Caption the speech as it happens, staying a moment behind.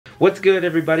What's good,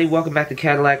 everybody? Welcome back to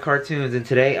Cadillac Cartoons, and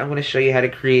today I'm going to show you how to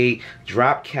create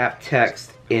drop cap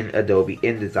text in Adobe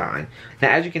InDesign.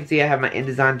 Now, as you can see, I have my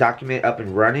InDesign document up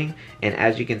and running, and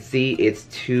as you can see, it's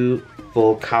 2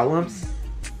 full columns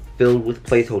filled with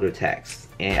placeholder text.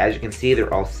 And as you can see,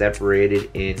 they're all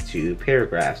separated into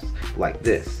paragraphs like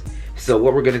this. So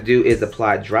what we're going to do is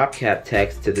apply drop cap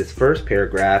text to this first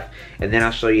paragraph, and then I'll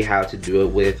show you how to do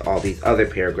it with all these other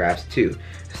paragraphs too.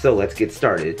 So let's get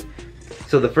started.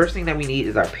 So the first thing that we need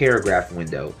is our paragraph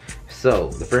window.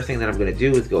 So the first thing that I'm going to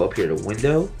do is go up here to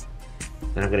window,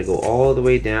 and I'm going to go all the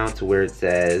way down to where it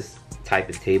says type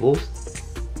in tables,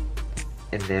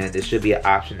 and then there should be an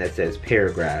option that says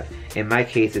paragraph. In my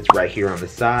case, it's right here on the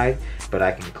side, but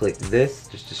I can click this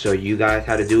just to show you guys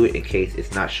how to do it in case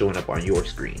it's not showing up on your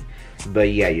screen.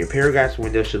 But yeah, your paragraphs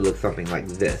window should look something like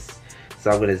this.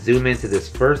 So I'm going to zoom into this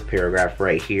first paragraph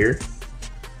right here,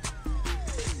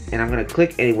 and I'm going to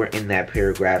click anywhere in that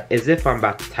paragraph as if I'm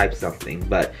about to type something,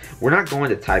 but we're not going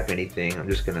to type anything. I'm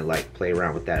just going to like play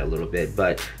around with that a little bit,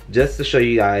 but just to show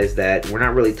you guys that we're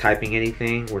not really typing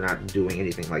anything, we're not doing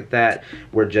anything like that,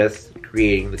 we're just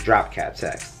creating the drop cap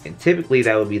text. And typically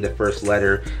that would be the first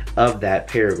letter of that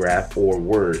paragraph or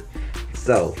word.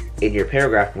 So in your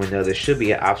paragraph window, there should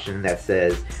be an option that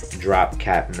says drop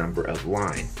cap number of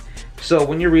lines. So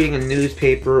when you're reading a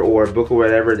newspaper or a book or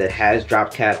whatever that has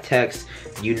drop cap text,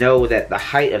 you know that the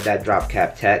height of that drop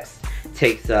cap text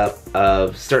takes up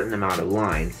a certain amount of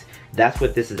lines. That's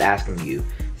what this is asking you.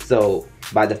 So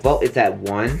by default it's at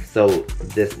 1, so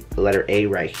this letter A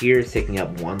right here is taking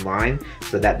up 1 line,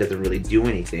 so that doesn't really do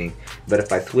anything. But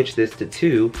if I switch this to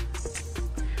 2,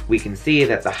 we can see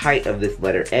that the height of this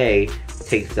letter A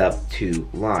takes up 2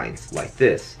 lines like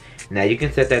this. Now you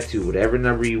can set that to whatever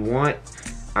number you want.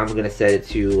 I'm gonna set it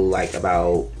to like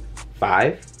about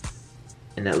 5,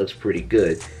 and that looks pretty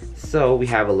good. So we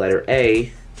have a letter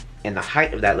A, and the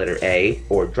height of that letter A,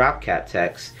 or drop cap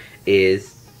text,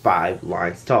 is 5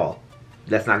 lines tall.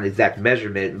 That's not an exact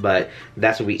measurement, but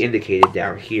that's what we indicated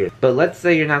down here. But let's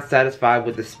say you're not satisfied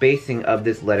with the spacing of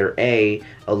this letter A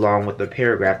along with the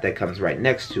paragraph that comes right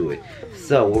next to it.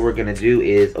 So what we're gonna do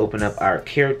is open up our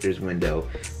characters window.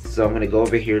 So I'm gonna go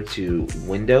over here to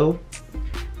window,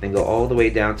 then go all the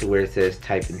way down to where it says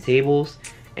type in tables,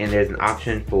 and there's an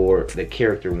option for the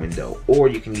character window, or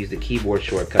you can use the keyboard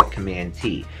shortcut Command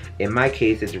T. In my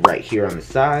case, it's right here on the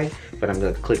side, but I'm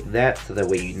going to click that so that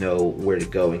way you know where to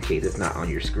go in case it's not on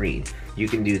your screen. You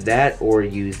can do that or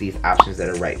use these options that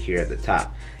are right here at the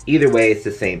top. Either way, it's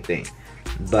the same thing.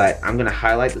 But I'm going to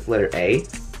highlight this letter A,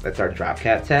 that's our drop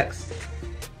cap text.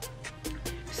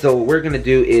 So what we're going to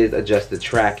do is adjust the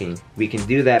tracking. We can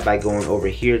do that by going over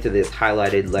here to this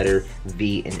highlighted letter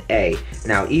V and A.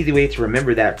 Now, easy way to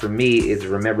remember that for me is to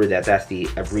remember that that's the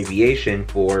abbreviation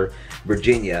for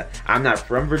Virginia. I'm not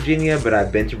from Virginia, but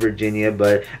I've been to Virginia,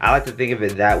 but I like to think of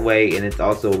it that way, and it's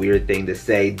also a weird thing to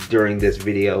say during this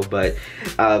video, but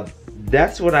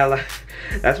that's what I like.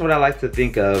 That's what I like to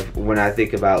think of when I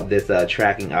think about this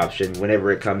tracking option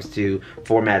whenever it comes to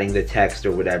formatting the text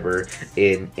or whatever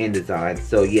in InDesign.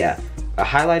 So yeah, a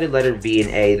highlighted letter V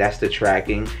and A, that's the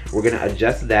tracking. We're going to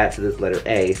adjust that to this letter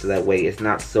A so that way it's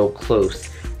not so close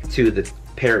to the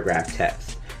paragraph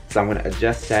text. So I'm going to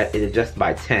adjust that. It adjusts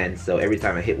by 10, so every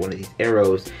time I hit one of these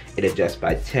arrows, it adjusts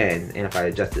by 10. And if I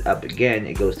adjust it up again,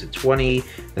 it goes to 20,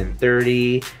 then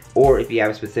 30, or if you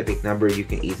have a specific number, you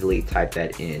can easily type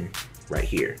that in right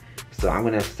here. So I'm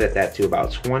going to set that to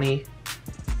about 20,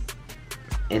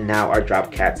 and now our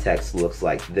drop cap text looks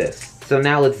like this. So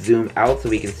now let's zoom out so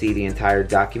we can see the entire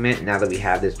document now that we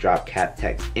have this drop cap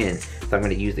text in. So I'm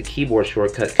going to use the keyboard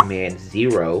shortcut Command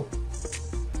 0,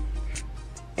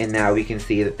 and now we can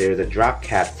see that there's a drop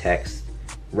cap text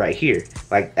right here.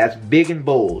 Like, that's big and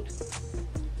bold,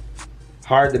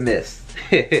 hard to miss.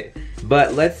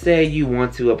 But let's say you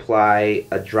want to apply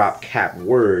a drop cap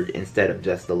word instead of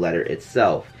just the letter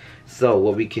itself. So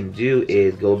what we can do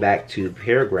is go back to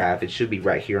paragraph. It should be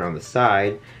right here on the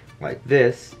side like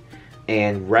this,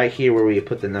 and right here where we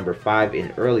put the number 5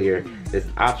 in earlier, there's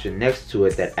an option next to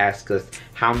it that asks us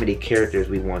how many characters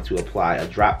we want to apply a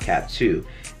drop cap to.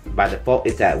 By default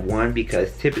it's at 1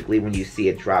 because typically when you see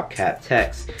a drop cap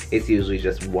text, it's usually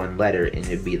just 1 letter, and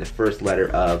it'd be the first letter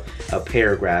of a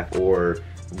paragraph or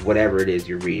whatever it is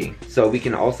you're reading. So we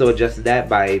can also adjust that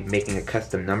by making a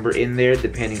custom number in there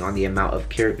depending on the amount of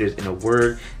characters in a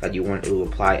word that you want to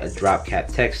apply a drop cap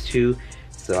text to.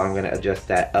 So I'm going to adjust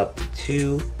that up to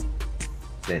 2,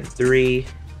 then 3,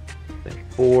 then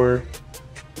 4,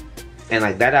 and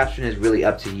like that option is really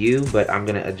up to you, but I'm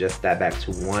going to adjust that back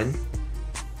to 1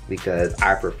 because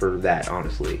I prefer that,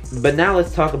 honestly. But now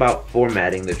let's talk about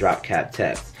formatting the drop cap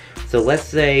text. So let's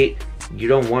say you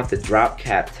don't want the drop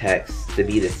cap text to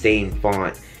be the same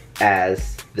font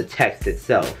as the text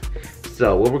itself.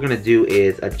 So what we're going to do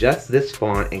is adjust this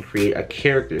font and create a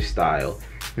character style.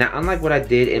 Now, unlike what I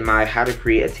did in my how to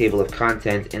create a table of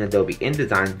contents in Adobe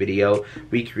InDesign video,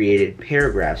 we created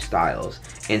paragraph styles.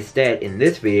 Instead, in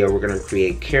this video, we're going to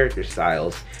create character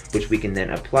styles, which we can then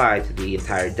apply to the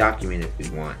entire document if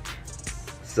we want.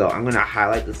 So I'm going to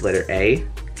highlight this letter A,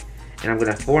 and I'm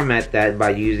going to format that by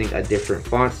using a different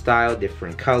font style,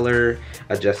 different color,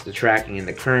 adjust the tracking and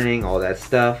the kerning, all that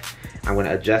stuff. I'm going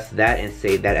to adjust that and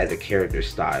save that as a character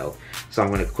style. So I'm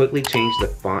going to quickly change the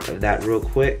font of that real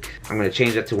quick. I'm going to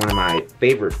change that to one of my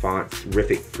favorite fonts,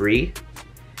 Rific 3.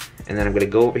 And then I'm going to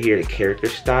go over here to character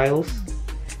styles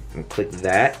and click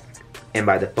that. And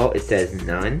by default it says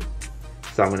none.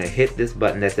 So I'm going to hit this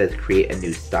button that says create a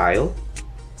new style.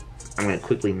 I'm going to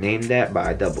quickly name that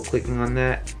by double clicking on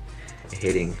that,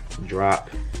 hitting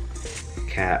drop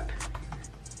cap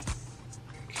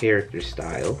character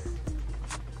style.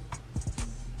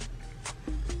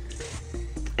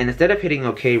 And instead of hitting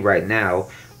OK right now,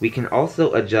 we can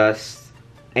also adjust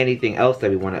anything else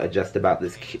that we want to adjust about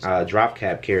this drop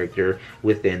cap character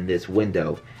within this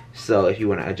window. So if you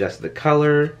want to adjust the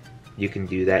color, you can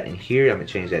do that in here. I'm going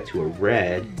to change that to a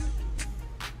red.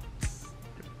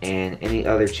 And any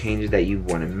other changes that you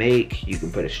want to make, you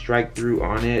can put a strike through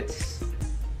on it.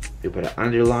 You put an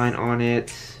underline on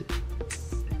it.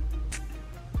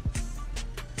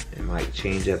 Like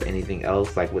change up anything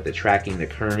else, like with the tracking, the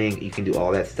kerning, you can do all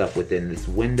that stuff within this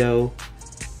window.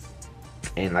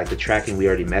 And like the tracking we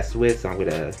already messed with, so I'm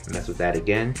gonna mess with that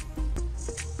again.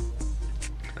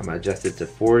 I'm gonna adjust it to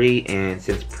 40, and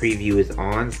since preview is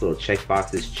on, this little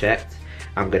checkbox is checked,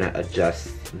 I'm gonna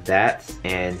adjust that,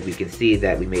 and we can see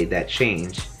that we made that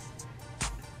change.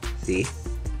 See?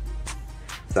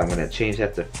 So I'm gonna change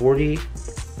that to 40.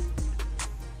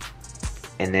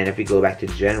 And then if we go back to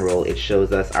general, it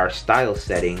shows us our style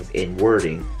settings in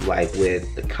wording, like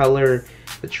with the color,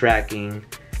 the tracking,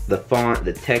 the font,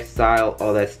 the text style,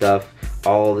 all that stuff.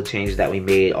 All the changes that we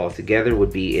made all together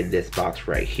would be in this box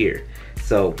right here.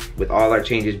 So with all our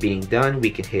changes being done,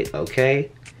 we can hit OK.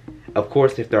 Of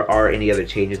course, if there are any other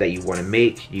changes that you want to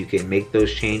make, you can make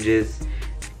those changes.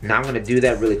 Now I'm going to do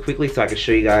that really quickly so I can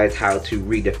show you guys how to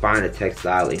redefine a text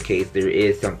style in case there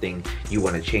is something you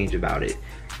want to change about it.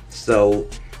 So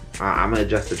I'm going to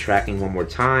adjust the tracking one more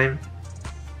time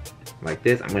like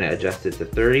this. I'm going to adjust it to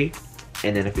 30,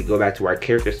 and then if we go back to our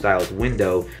character styles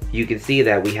window, you can see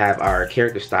that we have our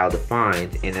character style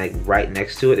defined, and like right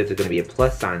next to it there's going to be a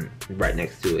plus sign right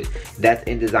next to it. That's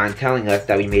InDesign telling us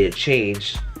that we made a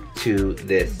change to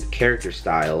this character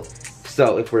style.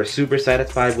 So if we're super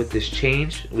satisfied with this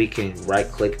change, we can right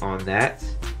click on that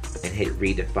and hit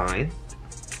redefine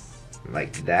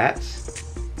like that.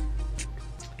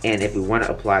 And if we want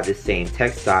to apply the same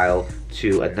text style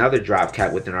to another drop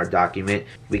cap within our document,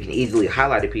 we can easily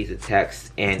highlight a piece of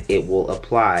text and it will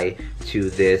apply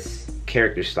to this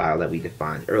character style that we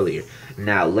defined earlier.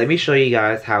 Now let me show you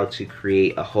guys how to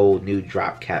create a whole new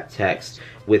drop cap text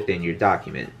within your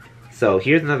document. So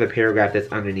here's another paragraph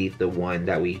that's underneath the one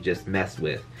that we just messed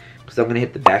with. So I'm going to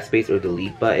hit the backspace or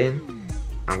delete button.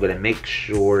 I'm going to make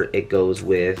sure it goes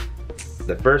with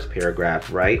the first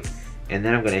paragraph, right? And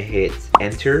then I'm going to hit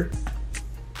enter,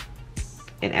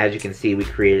 and as you can see, we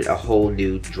created a whole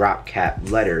new drop cap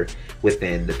letter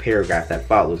within the paragraph that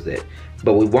follows it.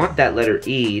 But we want that letter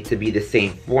E to be the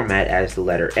same format as the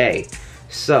letter A.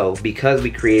 So because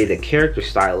we created a character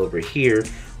style over here,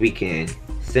 we can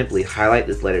simply highlight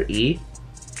this letter E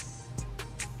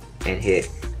and hit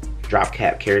drop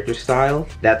cap character style.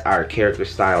 That's our character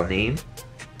style name.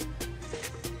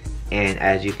 And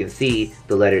as you can see,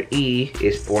 the letter E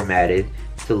is formatted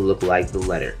to look like the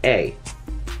letter A.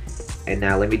 And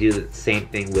now let me do the same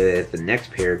thing with the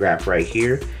next paragraph right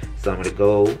here. So I'm going to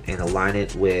go and align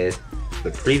it with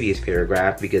the previous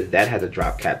paragraph because that has a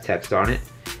drop cap text on it.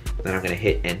 Then I'm going to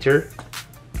hit enter.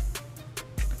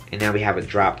 And now we have a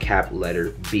drop cap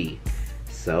letter B.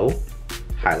 So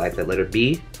highlight the letter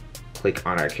B, click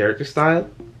on our character style,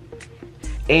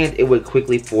 and it would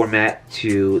quickly format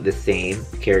to the same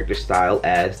character style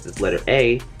as this letter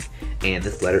A and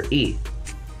this letter E.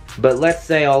 But let's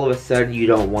say all of a sudden you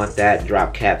don't want that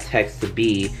drop cap text to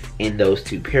be in those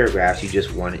two paragraphs, you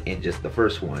just want it in just the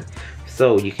first one.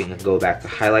 So you can go back to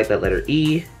highlight that letter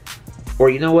E, or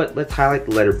you know what, let's highlight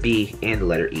the letter B and the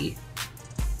letter E,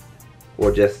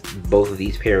 or just both of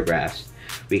these paragraphs.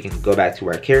 We can go back to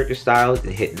our character styles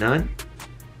and hit none.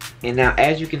 And now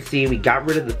as you can see, we got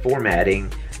rid of the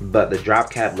formatting, but the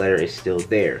drop cap letter is still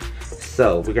there.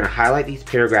 So we're going to highlight these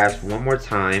paragraphs one more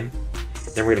time,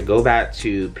 Then we're gonna go back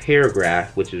to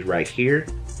paragraph, which is right here.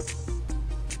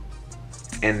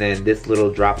 And then this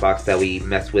little drop box that we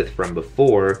messed with from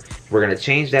before, we're gonna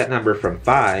change that number from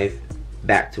 5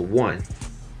 back to 1.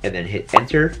 And then hit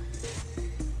enter.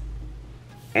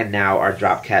 And now our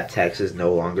drop cap text is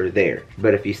no longer there.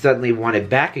 But if you suddenly want it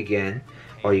back again,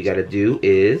 all you gotta do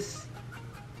is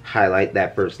highlight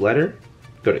that first letter,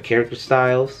 go to character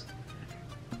styles,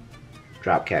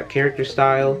 drop cap character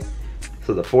style.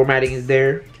 So the formatting is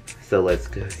there. So let's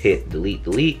go hit delete,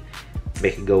 delete,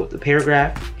 make it go with the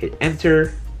paragraph, hit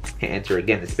enter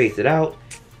again to space it out.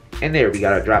 And there we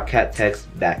got our drop cap text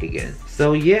back again.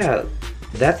 So yeah,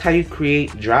 that's how you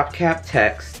create drop cap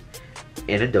text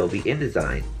in Adobe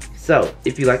InDesign. So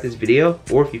if you like this video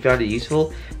or if you found it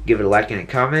useful, give it a like and a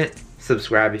comment,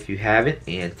 subscribe if you haven't,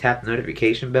 and tap the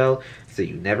notification bell so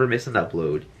you never miss an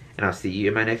upload. And I'll see you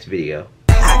in my next video.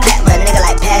 I bet my nigga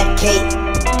like pancake.